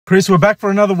Chris, we're back for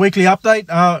another weekly update.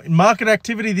 Market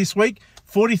activity this week,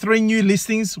 43 new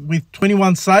listings with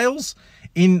 21 sales.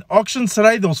 In auctions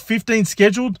today, there was 15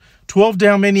 scheduled. 12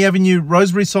 Dalmeny Avenue,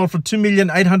 Rosebery sold for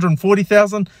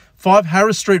 $2,840,000. 5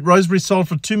 Harris Street, Rosebery sold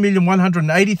for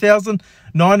 $2,180,000.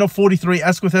 9 of 43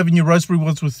 Asquith Avenue, Rosebery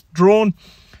was withdrawn.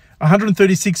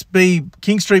 136B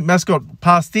King Street, Mascot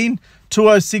passed in.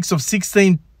 206 of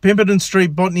 16 Pemberton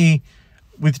Street, Botany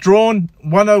withdrawn.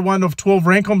 101 of 12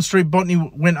 Rancom Street,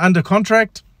 Botany went under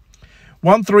contract.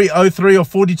 1303 of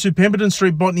 42 Pemberton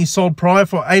Street, Botany sold prior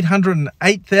for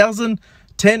 $808,000.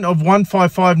 10 of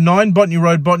 1559 Botany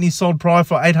Road, Botany sold prior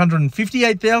for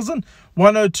 $858,000.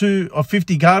 102 of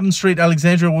 50 Garden Street,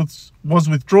 Alexandria was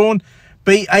withdrawn.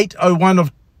 B801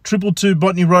 of 222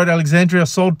 Botany Road, Alexandria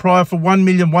sold prior for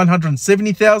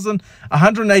 $1,170,000.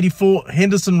 184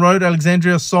 Henderson Road,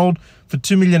 Alexandria sold for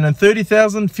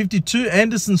 $2,030,000. 52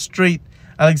 Anderson Street,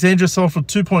 Alexandria sold for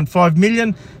 $2.5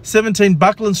 million. 17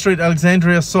 Buckland Street,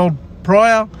 Alexandria sold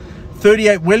prior.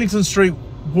 38 Wellington Street,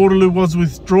 Waterloo was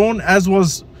withdrawn, as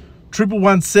was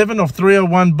 1117 of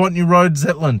 301 Botany Road,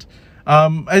 Zetland.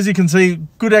 As you can see,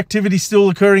 good activity still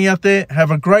occurring out there.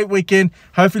 Have a great weekend.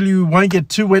 Hopefully you won't get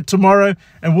too wet tomorrow,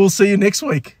 and we'll see you next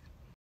week.